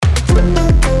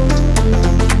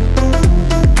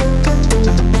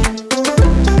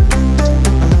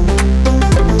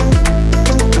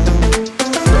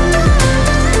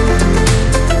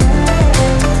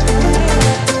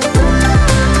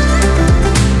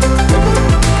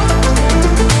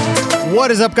What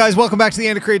is up, guys? Welcome back to the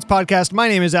Andy Creates podcast. My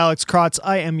name is Alex Krotz.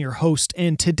 I am your host,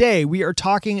 and today we are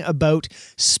talking about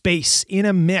space in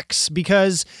a mix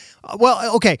because,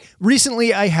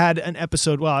 recently I had an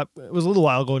episode, it was a little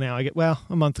while ago now,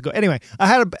 a month ago. Anyway, I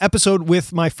had an episode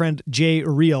with my friend Jay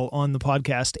Reel on the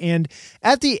podcast, and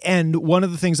at the end, one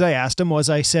of the things I asked him was,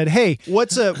 I said, hey,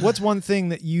 what's one thing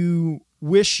that you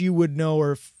wish you would know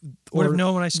or would have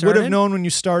known when I started? Would have known when you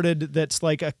started that's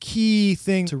like a key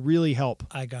thing to really help?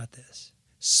 I got this.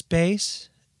 Space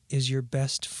is your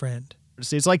best friend.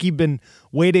 It's like you've been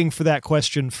waiting for that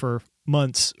question for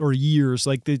months or years.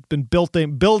 Like they've been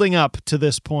building up to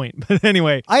this point. But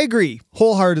anyway, I agree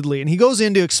wholeheartedly. And he goes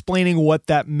into explaining what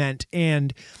that meant.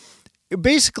 And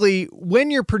basically,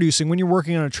 when you're producing, when you're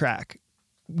working on a track,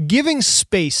 giving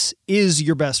space is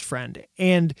your best friend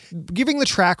and giving the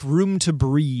track room to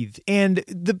breathe. And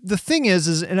the thing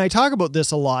is, and I talk about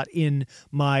this a lot in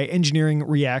my Engineering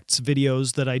Reacts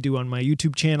videos that I do on my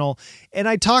YouTube channel. And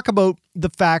I talk about the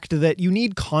fact that you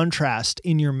need contrast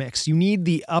in your mix. You need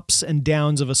the ups and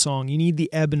downs of a song. You need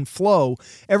the ebb and flow.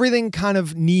 Everything kind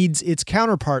of needs its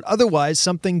counterpart. Otherwise,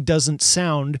 something doesn't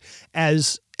sound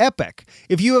as epic.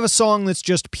 If you have a song that's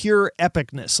just pure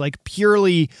epicness, like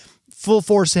purely full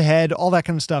force ahead, all that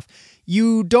kind of stuff,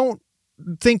 you don't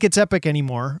think it's epic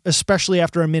anymore, especially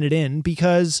after a minute in,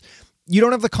 because you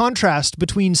don't have the contrast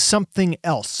between something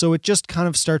else. So it just kind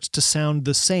of starts to sound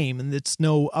the same, and it's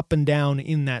no up and down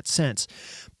in that sense.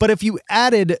 But if you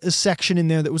added a section in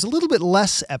there that was a little bit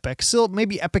less epic, still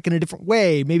maybe epic in a different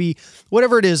way, maybe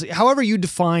whatever it is, however you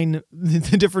define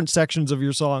the different sections of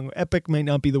your song, epic might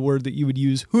not be the word that you would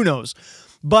use, who knows?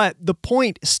 But the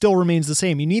point still remains the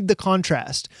same. You need the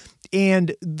contrast.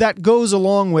 And that goes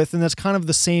along with, and that's kind of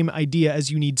the same idea as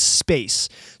you need space.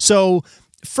 So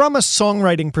from a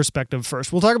songwriting perspective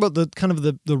first, we'll talk about the kind of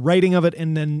the writing of it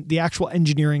and then the actual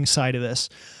engineering side of this.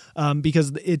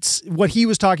 Because it's what he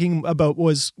was talking about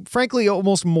was frankly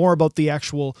almost more about the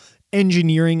actual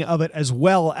engineering of it as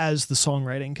well as the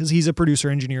songwriting, because he's a producer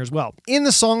engineer as well. In the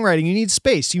songwriting, you need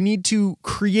space. You need to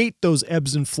create those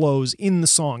ebbs and flows in the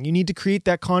song. You need to create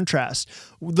that contrast.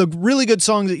 The really good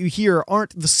songs that you hear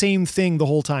aren't the same thing the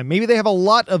whole time. Maybe they have a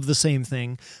lot of the same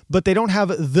thing, but they don't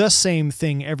have the same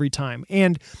thing every time.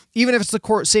 And even if it's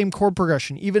the same chord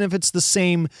progression, even if it's the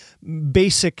same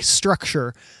basic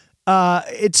structure,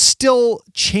 it still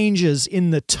changes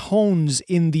in the tones,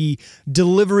 in the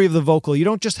delivery of the vocal. You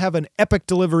don't just have an epic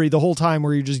delivery the whole time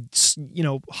where you're just,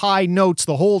 high notes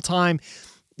the whole time,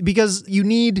 because you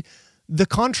need the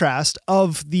contrast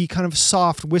of the kind of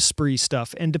soft, whispery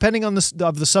stuff. And depending on the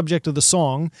subject of the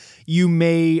song, you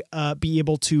may be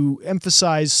able to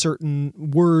emphasize certain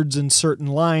words and certain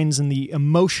lines and the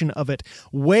emotion of it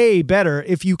way better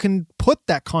if you can put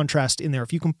that contrast in there,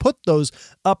 if you can put those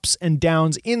ups and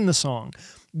downs in the song.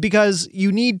 Because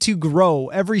you need to grow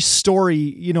every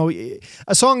story.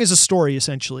 A song is a story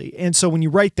essentially. And so when you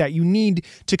write that, you need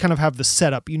to kind of have the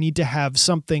setup. You need to have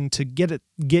something to get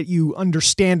you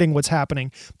understanding what's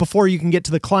happening before you can get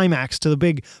to the climax, to the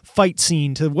big fight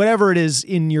scene, to whatever it is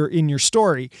in your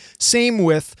story. Same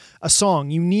with a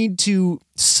song. You need to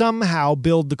somehow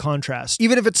build the contrast.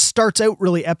 Even if it starts out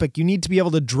really epic, you need to be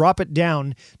able to drop it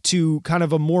down to kind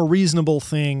of a more reasonable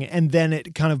thing, and then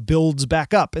it kind of builds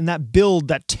back up. And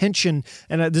that tension,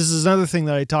 and this is another thing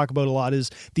that I talk about a lot, is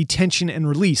the tension and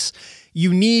release.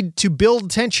 You need to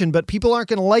build tension, but people aren't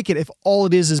going to like it if all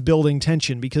it is building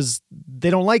tension, because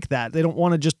they don't like that. They don't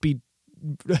want to just be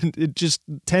just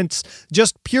tense.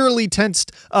 Just purely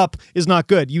tensed up is not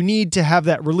good. You need to have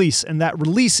that release, and that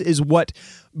release is what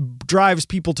drives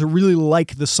people to really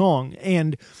like the song.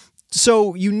 And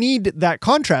so you need that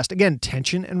contrast. Again,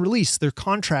 tension and release, they're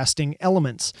contrasting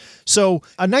elements. So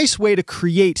a nice way to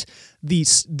create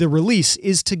the release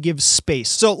is to give space.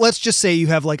 So let's just say you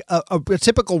have like a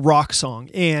typical rock song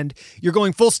and you're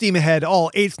going full steam ahead, all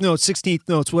 8th notes, 16th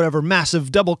notes, whatever,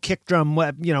 massive double kick drum,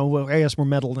 I guess we're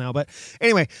metal now. But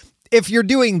anyway, if you're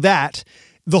doing that,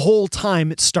 the whole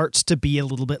time it starts to be a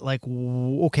little bit like,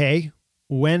 okay,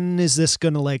 when is this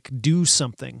going to do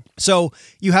something? So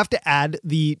you have to add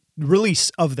the release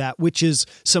of that, which is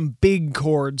some big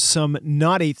chords, some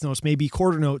not eighth notes, maybe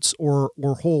quarter notes or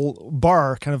whole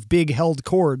bar, kind of big held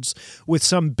chords with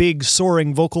some big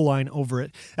soaring vocal line over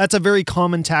it. That's a very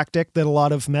common tactic that a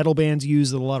lot of metal bands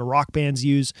use, that a lot of rock bands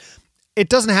use. It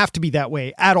doesn't have to be that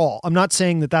way at all. I'm not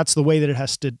saying that that's the way that it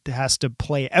has to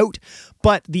play out,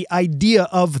 but the idea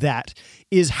of that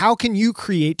is how can you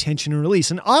create tension and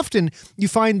release? And often you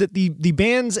find that the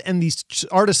bands and these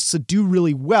artists that do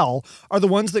really well are the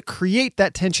ones that create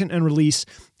that tension and release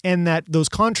and that those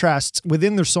contrasts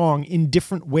within their song in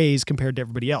different ways compared to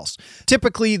everybody else.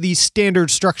 Typically, the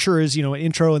standard structure is, an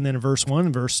intro and then a verse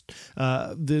 1, verse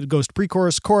that goes to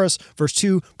pre-chorus, chorus, verse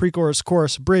 2, pre-chorus,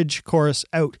 chorus, bridge, chorus,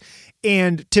 out.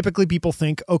 And typically people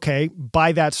think, okay,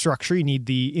 by that structure, you need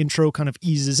the intro kind of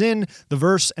eases in the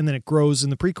verse, and then it grows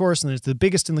in the pre-chorus, and then it's the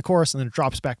biggest in the chorus, and then it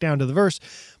drops back down to the verse.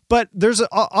 But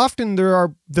often there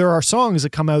are songs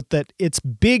that come out that it's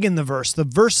big in the verse. The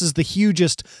verse is the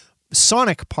hugest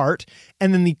sonic part,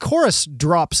 and then the chorus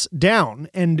drops down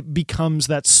and becomes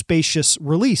that spacious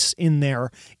release in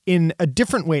there in a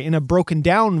different way, in a broken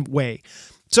down way.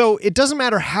 So it doesn't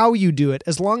matter how you do it,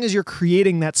 as long as you're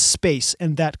creating that space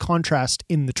and that contrast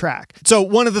in the track. So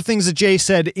one of the things that Jay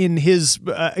said in his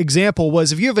example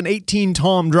was, if you have an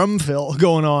 18-tom drum fill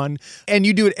going on and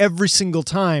you do it every single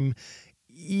time,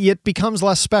 it becomes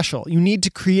less special. You need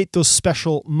to create those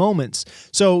special moments.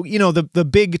 So, the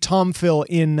big tom fill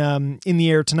in the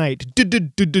air tonight.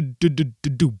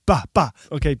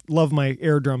 Okay, love my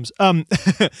air drums.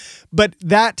 But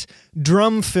that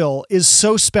drum fill is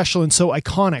so special and so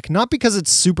iconic, not because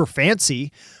it's super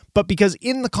fancy, but because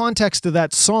in the context of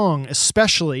that song,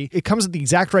 especially, it comes at the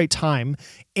exact right time,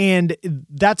 and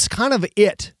that's kind of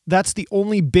it. That's the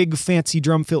only big fancy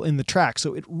drum fill in the track,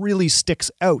 so it really sticks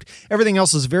out. Everything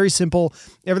else is very simple.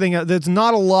 There's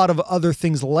not a lot of other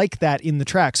things like that in the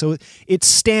track, so it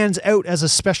stands out as a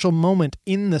special moment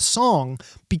in the song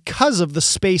because of the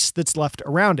space that's left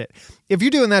around it. If you're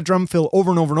doing that drum fill over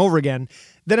and over and over again,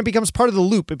 then it becomes part of the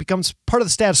loop. It becomes part of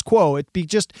the status quo. It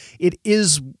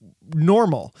is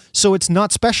normal, so it's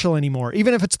not special anymore.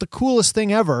 Even if it's the coolest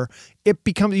thing ever, you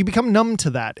become numb to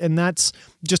that, and that's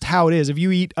just how it is. If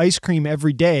you eat ice cream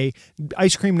every day,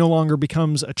 ice cream no longer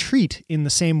becomes a treat in the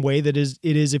same way that it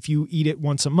is if you eat it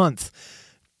once a month.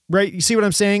 Right? You see what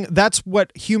I'm saying? That's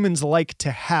what humans like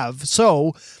to have.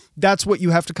 So that's what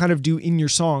you have to kind of do in your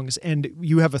songs, and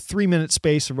you have a 3-minute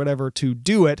space or whatever to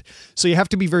do it. So you have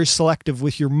to be very selective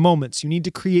with your moments. You need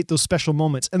to create those special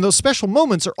moments, and those special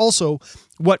moments are also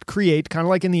what create, kind of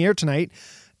like in the air tonight,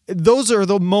 those are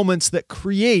the moments that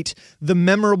create the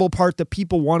memorable part that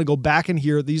people want to go back and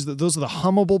hear. Those are the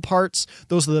hummable parts.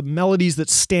 Those are the melodies that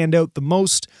stand out the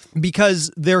most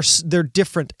because they're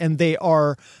different and they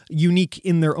are unique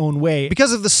in their own way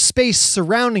because of the space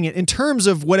surrounding it in terms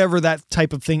of whatever that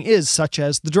type of thing is, such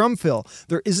as the drum fill.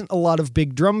 There isn't a lot of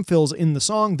big drum fills in the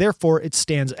song, therefore it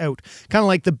stands out. Kind of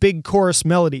like the big chorus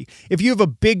melody. If you have a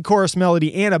big chorus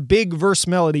melody and a big verse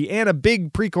melody and a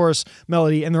big pre-chorus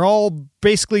melody, and they're all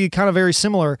basically kind of very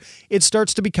similar, it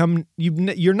starts to become,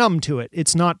 you're numb to it.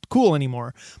 It's not cool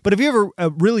anymore. But if you have a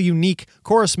really unique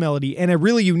chorus melody and a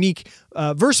really unique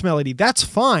verse melody, that's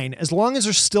fine as long as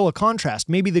there's still a contrast.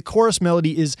 Maybe the chorus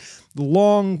melody is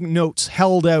long notes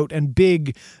held out and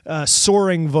big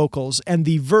soaring vocals, and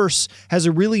the verse has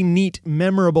a really neat,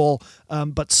 memorable,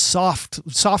 but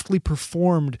softly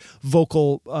performed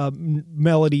vocal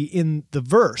melody in the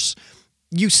verse.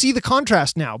 You see the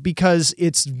contrast now because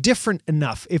it's different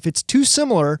enough. If it's too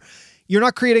similar, you're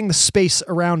not creating the space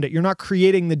around it. You're not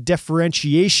creating the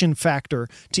differentiation factor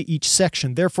to each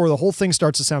section. Therefore, the whole thing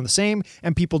starts to sound the same,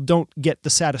 and people don't get the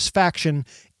satisfaction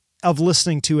of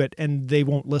listening to it, and they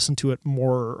won't listen to it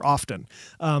more often.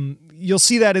 You'll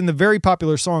see that in the very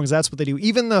popular songs. That's what they do.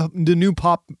 Even the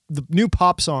new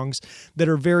pop songs that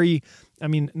are very, I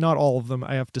mean, not all of them,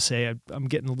 I have to say. I'm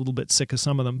getting a little bit sick of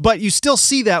some of them. But you still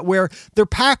see that where they're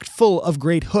packed full of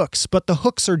great hooks, but the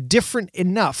hooks are different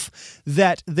enough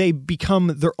that they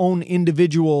become their own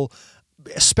individual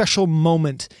special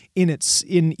moment in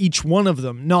each one of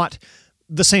them, not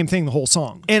the same thing the whole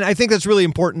song. And I think that's really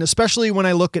important, especially when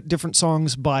I look at different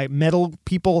songs by metal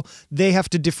people. They have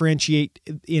to differentiate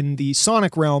in the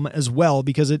sonic realm as well,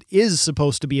 because it is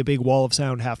supposed to be a big wall of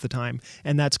sound half the time,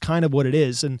 and that's kind of what it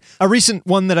is. And a recent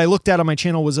one that I looked at on my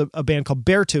channel was a band called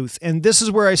Beartooth, and this is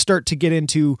where I start to get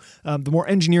into the more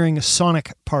engineering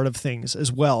sonic part of things as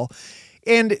well.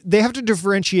 And they have to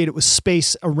differentiate it with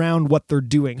space around what they're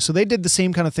doing. So they did the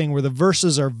same kind of thing where the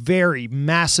verses are very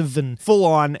massive and full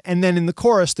on. And then in the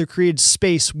chorus, they created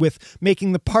space with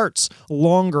making the parts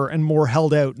longer and more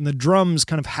held out. And the drums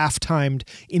kind of half-timed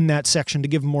in that section to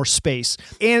give them more space.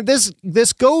 And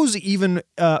this goes even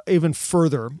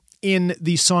further in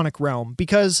the sonic realm,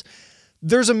 because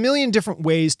there's a million different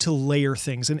ways to layer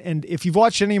things. And if you've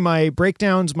watched any of my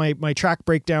breakdowns, my track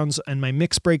breakdowns and my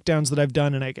mix breakdowns that I've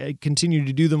done, and I continue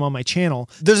to do them on my channel,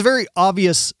 there's a very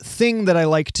obvious thing that I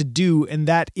like to do, and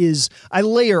that is I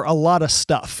layer a lot of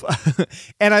stuff.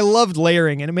 And I love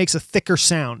layering, and it makes a thicker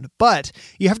sound. But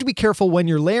you have to be careful when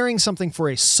you're layering something for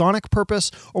a sonic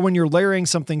purpose or when you're layering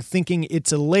something thinking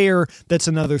it's a layer that's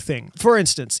another thing. For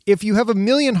instance, if you have a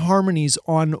million harmonies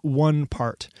on one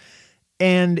part,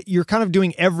 and you're kind of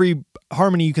doing every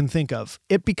harmony you can think of,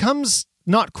 it becomes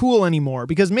not cool anymore,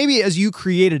 because maybe as you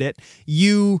created it,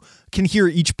 you can hear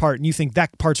each part and you think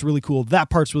that part's really cool, that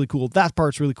part's really cool, that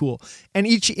part's really cool. And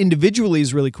each individually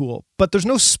is really cool, but there's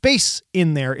no space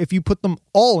in there if you put them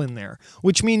all in there,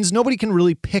 which means nobody can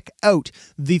really pick out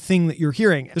the thing that you're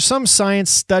hearing. There's some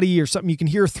science study or something, you can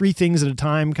hear 3 things at a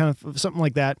time, kind of something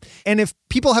like that. And if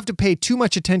people have to pay too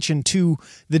much attention to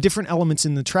the different elements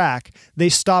in the track, they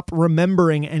stop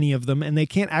remembering any of them and they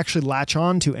can't actually latch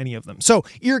on to any of them. So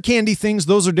ear candy things,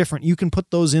 those are different. You can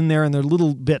put those in there and they're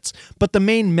little bits, but the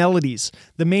main melodies,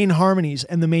 the main harmonies,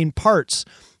 and the main parts,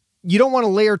 you don't want to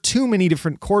layer too many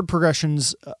different chord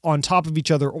progressions on top of each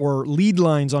other, or lead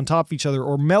lines on top of each other,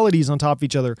 or melodies on top of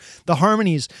each other. The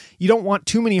harmonies, you don't want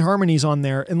too many harmonies on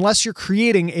there unless you're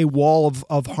creating a wall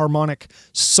of harmonic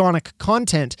sonic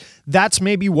content. That's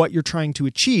maybe what you're trying to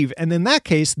achieve. And in that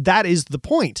case, that is the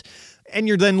point. And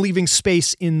you're then leaving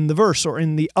space in the verse or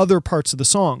in the other parts of the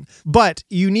song. But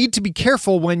you need to be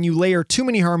careful when you layer too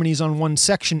many harmonies on one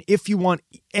section if you want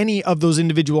any of those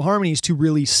individual harmonies to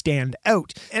really stand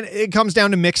out. And it comes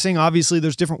down to mixing. Obviously,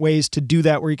 there's different ways to do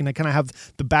that where you can kind of have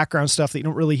the background stuff that you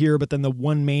don't really hear, but then the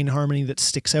one main harmony that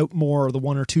sticks out more, or the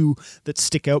one or two that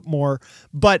stick out more.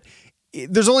 But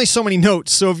there's only so many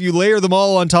notes, so if you layer them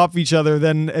all on top of each other,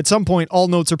 then at some point all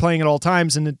notes are playing at all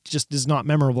times and it just is not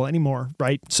memorable anymore,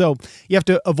 right? So you have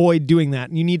to avoid doing that,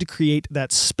 and you need to create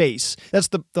that space. That's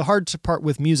the hard part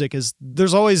with music, is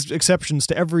there's always exceptions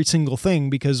to every single thing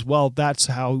because, well, that's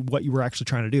what you were actually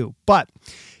trying to do. But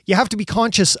you have to be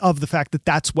conscious of the fact that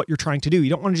that's what you're trying to do. You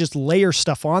don't want to just layer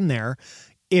stuff on there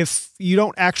if you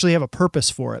don't actually have a purpose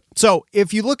for it. So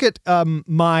if you look at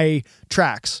my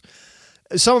tracks,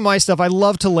 some of my stuff, I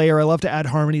love to layer. I love to add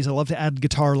harmonies. I love to add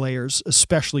guitar layers,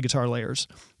 especially guitar layers.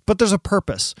 But there's a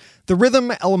purpose. The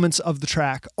rhythm elements of the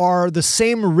track are the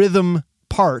same rhythm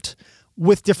part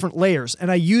with different layers.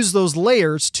 And I use those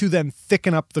layers to then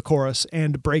thicken up the chorus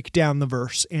and break down the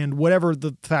verse and whatever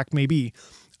the fact may be.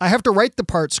 I have to write the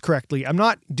parts correctly. I'm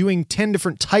not doing 10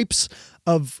 different types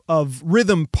of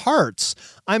rhythm parts.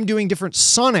 I'm doing different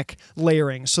sonic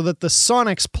layering so that the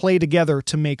sonics play together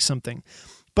to make something.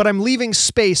 But I'm leaving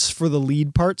space for the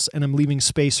lead parts, and I'm leaving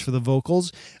space for the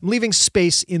vocals. I'm leaving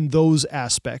space in those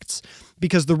aspects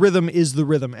because the rhythm is the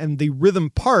rhythm, and the rhythm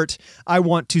part I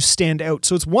want to stand out.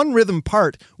 So it's one rhythm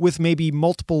part with maybe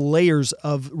multiple layers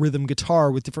of rhythm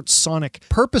guitar with different sonic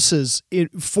purposes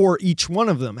for each one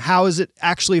of them. How is it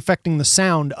actually affecting the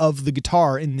sound of the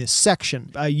guitar in this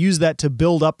section? I use that to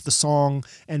build up the song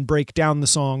and break down the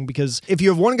song, because if you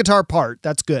have one guitar part,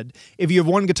 that's good. If you have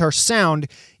one guitar sound,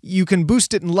 you can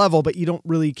boost it in level, but you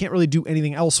can't really do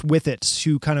anything else with it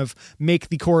to kind of make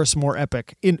the chorus more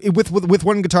epic. With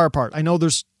one guitar part, I know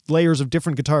there's layers of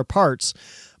different guitar parts,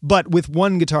 but with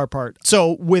one guitar part.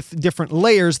 So with different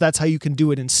layers, that's how you can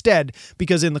do it instead,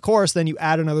 because in the chorus, then you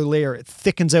add another layer. It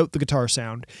thickens out the guitar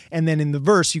sound. And then in the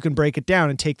verse, you can break it down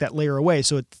and take that layer away.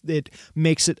 So it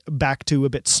makes it back to a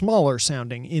bit smaller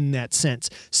sounding in that sense.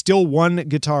 Still one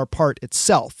guitar part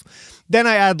itself. Then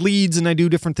I add leads, and I do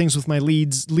different things with my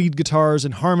lead guitars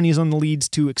and harmonies on the leads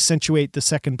to accentuate the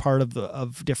second part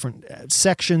of different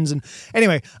sections. And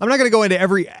anyway, I'm not going to go into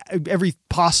every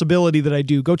possibility that I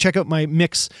do. Go check out my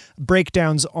mix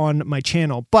breakdowns on my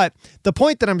channel. But the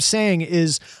point that I'm saying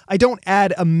is I don't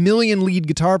add a million lead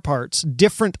guitar parts,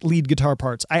 different lead guitar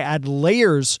parts. I add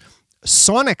layers,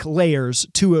 sonic layers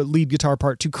to a lead guitar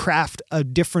part to craft a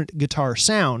different guitar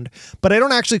sound, but I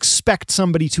don't actually expect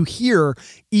somebody to hear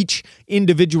each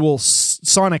individual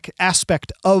sonic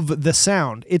aspect of the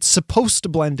sound. It's supposed to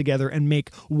blend together and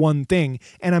make one thing,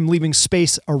 and I'm leaving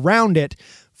space around it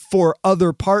for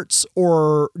other parts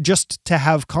or just to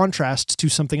have contrast to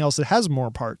something else that has more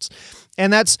parts.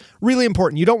 And that's really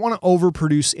important. You don't want to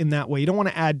overproduce in that way. You don't want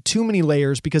to add too many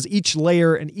layers, because each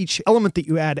layer and each element that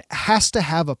you add has to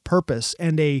have a purpose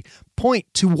and a point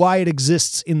to why it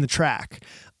exists in the track.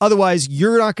 Otherwise,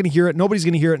 you're not going to hear it, nobody's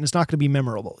going to hear it, and it's not going to be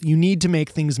memorable. You need to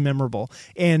make things memorable.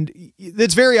 And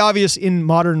it's very obvious in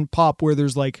modern pop where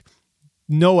there's like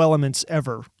no elements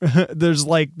ever. There's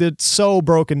like, it's so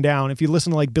broken down. If you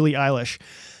listen to like Billie Eilish,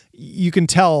 you can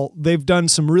tell they've done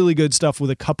some really good stuff with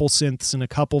a couple synths and a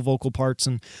couple vocal parts,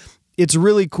 and it's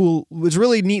really cool. It's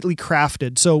really neatly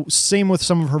crafted. So same with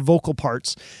some of her vocal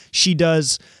parts. She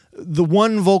does the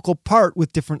one vocal part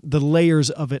with the layers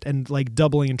of it and like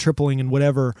doubling and tripling and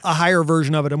whatever, a higher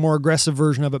version of it, a more aggressive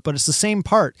version of it, but it's the same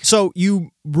part. So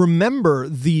you remember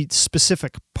the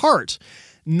specific part,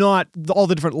 not all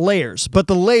the different layers, but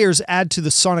the layers add to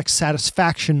the sonic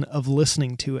satisfaction of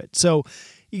listening to it. So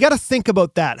you got to think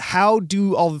about that. How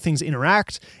do all the things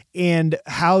interact? And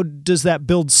how does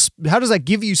that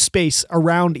give you space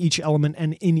around each element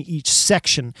and in each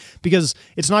section? Because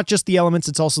it's not just the elements,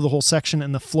 it's also the whole section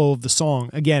and the flow of the song.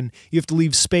 Again, you have to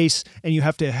leave space and you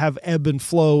have to have ebb and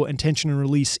flow and tension and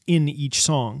release in each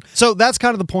song. So that's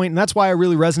kind of the point, and that's why I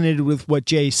really resonated with what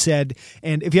Jay said.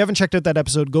 And if you haven't checked out that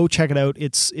episode, go check it out.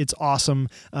 It's awesome.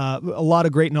 A lot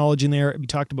of great knowledge in there. We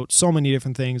talked about so many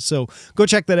different things. So go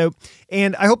check that out.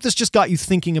 And I hope this just got you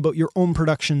thinking about your own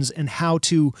productions and how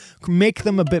to make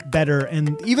them a bit better,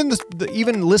 and even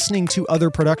listening to other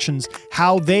productions,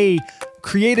 how they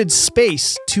created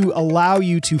space to allow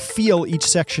you to feel each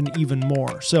section even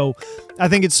more. So I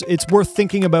think it's worth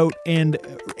thinking about and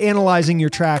analyzing your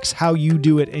tracks, how you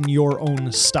do it in your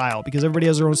own style, because everybody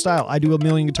has their own style. I do a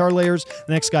million guitar layers,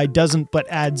 the next guy doesn't, but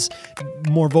adds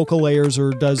more vocal layers or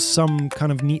does some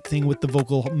kind of neat thing with the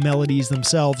vocal melodies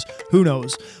themselves. Who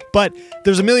knows? But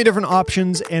there's a million different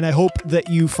options, and I hope that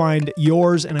you find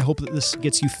yours, and I hope that this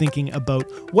gets you thinking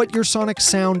about what your sonic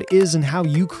sound is and how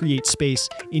you create space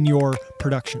in your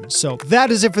productions. So that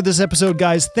is it for this episode,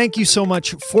 guys. Thank you so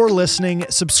much for listening.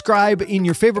 Subscribe in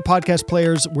your favorite podcast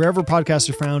players, wherever podcasts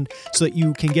are found, so that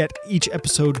you can get each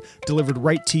episode delivered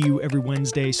right to you every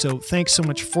Wednesday. So thanks so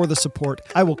much for the support.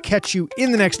 I will catch you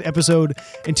in the next episode.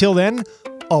 Until then,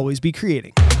 always be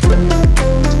creating.